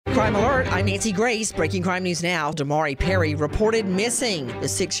Crime Alert, I'm Nancy Grace. Breaking crime news now. Damari Perry reported missing. The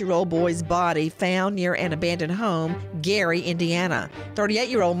 6-year-old boy's body found near an abandoned home, Gary, Indiana.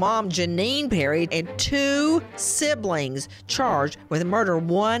 38-year-old mom Janine Perry and 2 siblings charged with murder,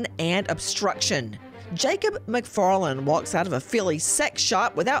 1 and obstruction. Jacob McFarland walks out of a Philly sex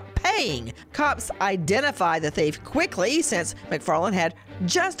shop without paying. Cops identify the thief quickly since McFarland had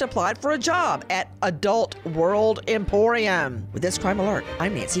just applied for a job at Adult World Emporium. With this Crime Alert,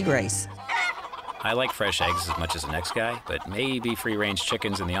 I'm Nancy Grace. I like fresh eggs as much as the next guy, but maybe free-range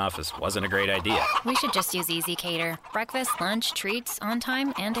chickens in the office wasn't a great idea. We should just use Easy Cater. Breakfast, lunch, treats, on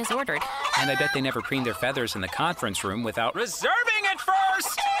time, and as ordered. And I bet they never preened their feathers in the conference room without reserving it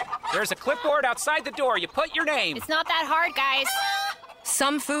first! There's a clipboard outside the door. You put your name. It's not that hard, guys.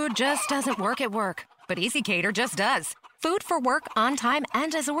 Some food just doesn't work at work, but Easy Cater just does. Food for work, on time,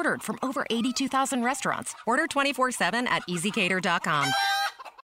 and as ordered from over 82,000 restaurants. Order 24/7 at EasyCater.com.